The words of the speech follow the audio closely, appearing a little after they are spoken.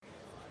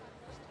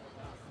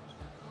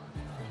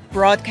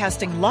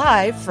Broadcasting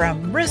live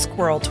from Risk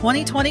World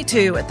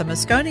 2022 at the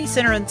Moscone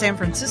Center in San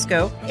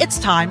Francisco, it's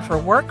time for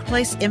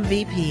Workplace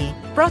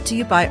MVP, brought to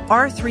you by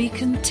R3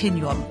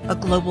 Continuum, a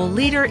global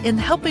leader in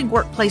helping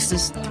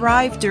workplaces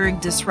thrive during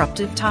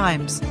disruptive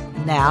times.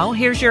 Now,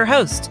 here's your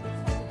host.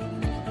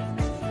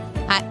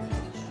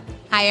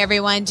 Hi,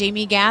 everyone.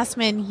 Jamie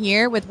Gassman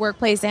here with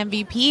Workplace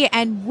MVP,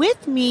 and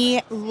with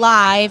me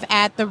live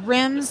at the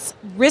RIMS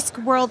Risk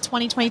World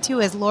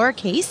 2022 is Laura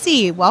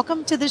Casey.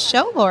 Welcome to the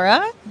show,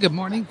 Laura. Good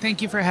morning.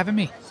 Thank you for having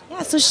me.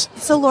 Yeah,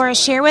 so Laura,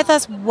 share with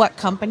us what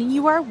company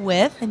you are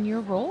with and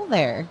your role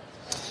there.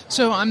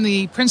 So I'm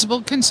the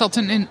principal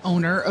consultant and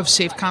owner of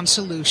SafeCom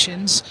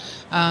Solutions.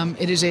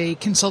 It is a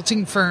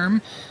consulting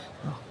firm,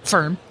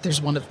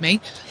 there's one of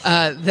me,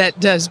 that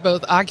does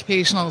both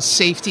occupational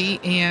safety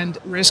and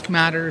risk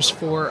matters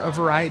for a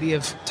variety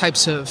of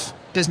types of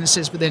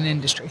businesses within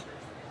industry.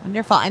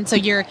 Wonderful. And so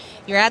you're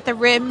at the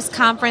RIMS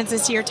conference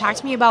this year. Talk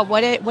to me about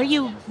what are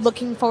you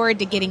looking forward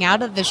to getting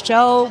out of the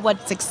show?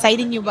 What's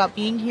exciting you about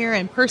being here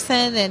in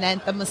person and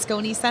at the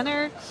Moscone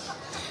Center?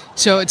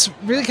 So it's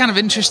really kind of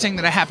interesting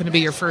that I happen to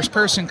be your first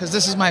person because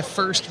this is my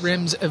first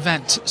RIMS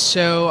event.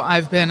 So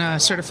I've been a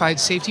certified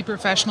safety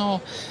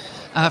professional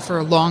for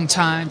a long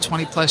time,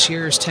 20 plus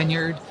years,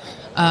 tenured.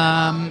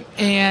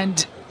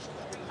 And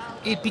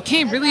it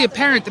became really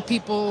apparent that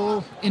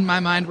people in my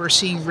mind were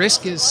seeing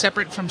risk as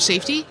separate from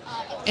safety.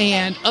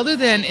 And other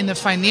than in the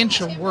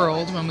financial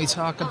world, when we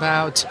talk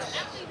about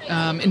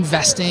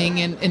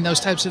investing and those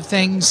types of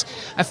things,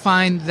 I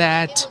find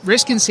that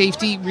risk and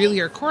safety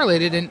really are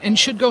correlated and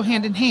should go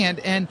hand in hand.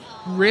 And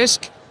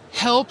risk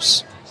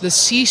helps the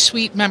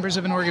C-suite members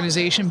of an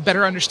organization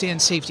better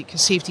understand safety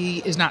because safety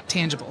is not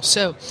tangible.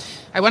 So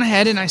I went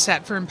ahead and I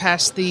sat for and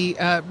passed the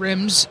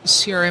RIMS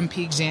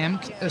CRMP exam,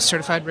 a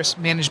Certified Risk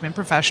Management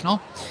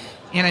Professional,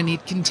 and I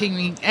need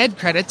continuing ed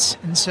credits,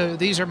 and so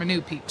these are my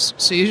new peeps.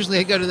 So usually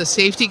I go to the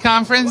safety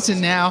conference,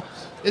 and now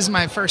this is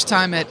my first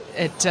time at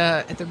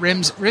the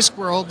RIMS Risk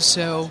World,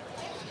 so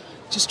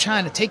just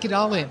trying to take it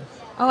all in.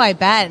 Oh, I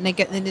bet.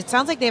 And it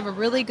sounds like they have a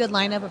really good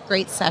lineup of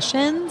great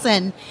sessions.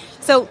 And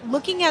so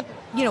looking at,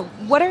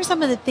 what are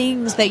some of the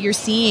things that you're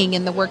seeing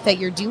in the work that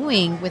you're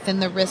doing within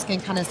the risk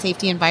and kind of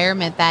safety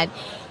environment that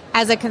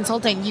as a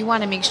consultant, you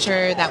want to make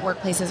sure that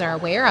workplaces are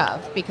aware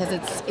of because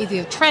it's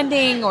either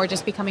trending or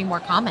just becoming more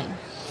common?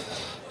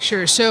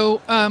 Sure.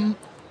 So,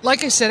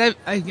 like I said,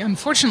 I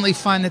unfortunately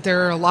find that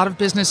there are a lot of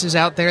businesses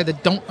out there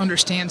that don't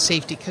understand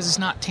safety because it's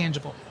not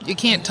tangible. You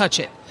can't touch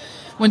it.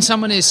 When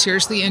someone is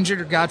seriously injured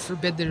or, God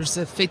forbid, there's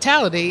a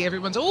fatality,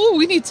 everyone's,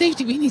 we need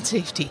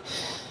safety.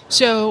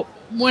 So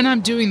when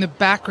I'm doing the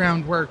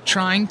background work,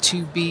 trying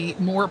to be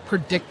more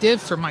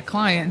predictive for my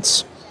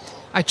clients,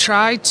 I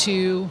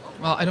do.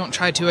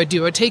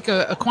 I take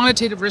a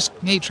quantitative risk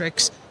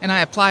matrix and I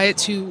apply it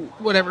to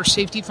whatever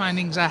safety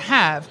findings I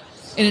have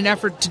in an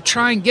effort to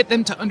try and get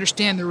them to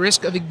understand the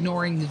risk of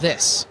ignoring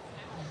this,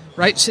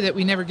 right? So that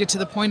we never get to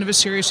the point of a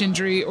serious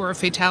injury or a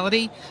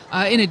fatality.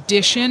 In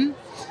addition,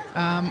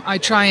 I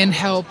try and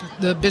help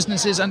the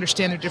businesses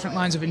understand their different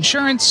lines of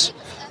insurance,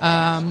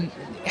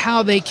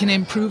 how they can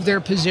improve their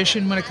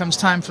position when it comes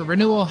time for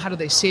renewal, how do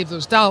they save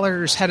those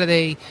dollars, how do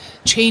they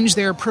change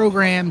their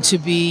program to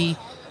be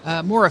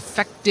more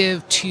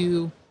effective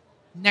to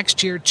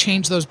next year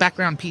change those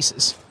background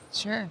pieces.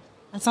 Sure.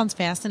 That sounds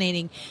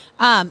fascinating.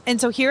 And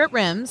so here at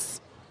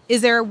RIMS,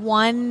 is there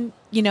one,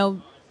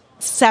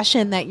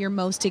 session that you're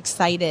most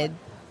excited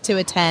to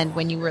attend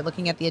when you were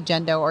looking at the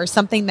agenda or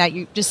something that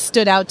you just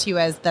stood out to you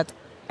as that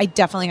I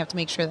definitely have to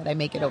make sure that I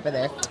make it over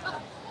there?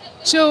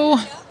 So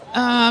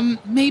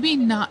maybe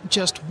not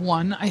just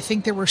one. I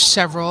think there were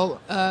several.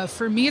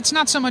 For me, it's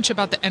not so much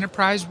about the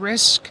enterprise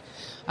risk.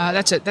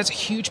 That's a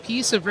huge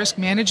piece of risk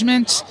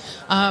management.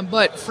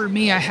 But for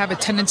me, I have a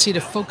tendency to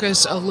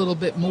focus a little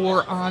bit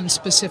more on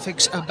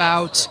specifics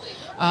about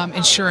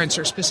insurance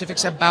or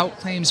specifics about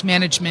claims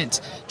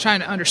management,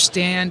 trying to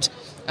understand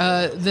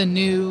the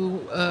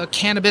new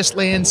cannabis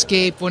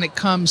landscape when it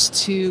comes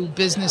to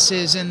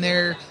businesses and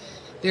their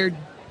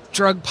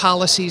drug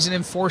policies and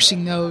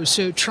enforcing those.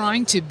 So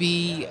trying to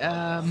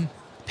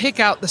pick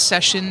out the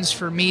sessions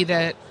for me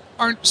that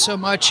aren't so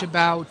much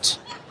about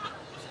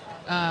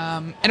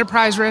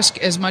enterprise risk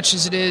as much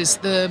as it is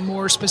the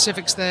more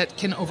specifics that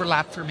can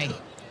overlap for me.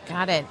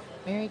 Got it.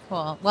 Very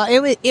cool.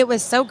 Well, it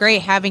was so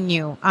great having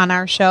you on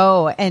our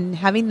show and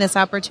having this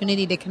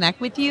opportunity to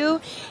connect with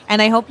you.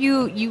 And I hope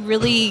you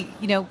really,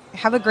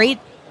 have a great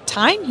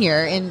time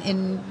here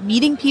in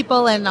meeting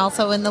people and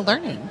also in the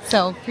learning.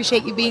 So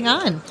appreciate you being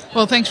on.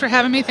 Well, thanks for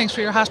having me. Thanks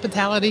for your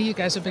hospitality. You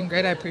guys have been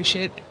great. I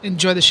appreciate it.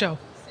 Enjoy the show.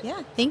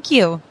 Yeah. Thank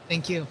you.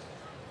 Thank you.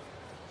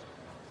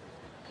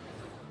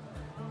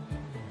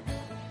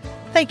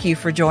 Thank you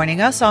for joining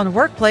us on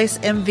Workplace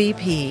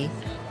MVP.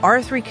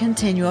 R3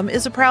 Continuum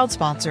is a proud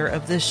sponsor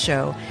of this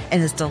show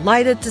and is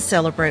delighted to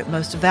celebrate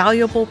most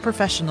valuable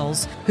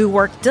professionals who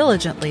work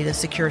diligently to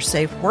secure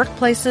safe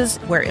workplaces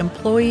where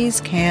employees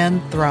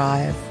can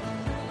thrive.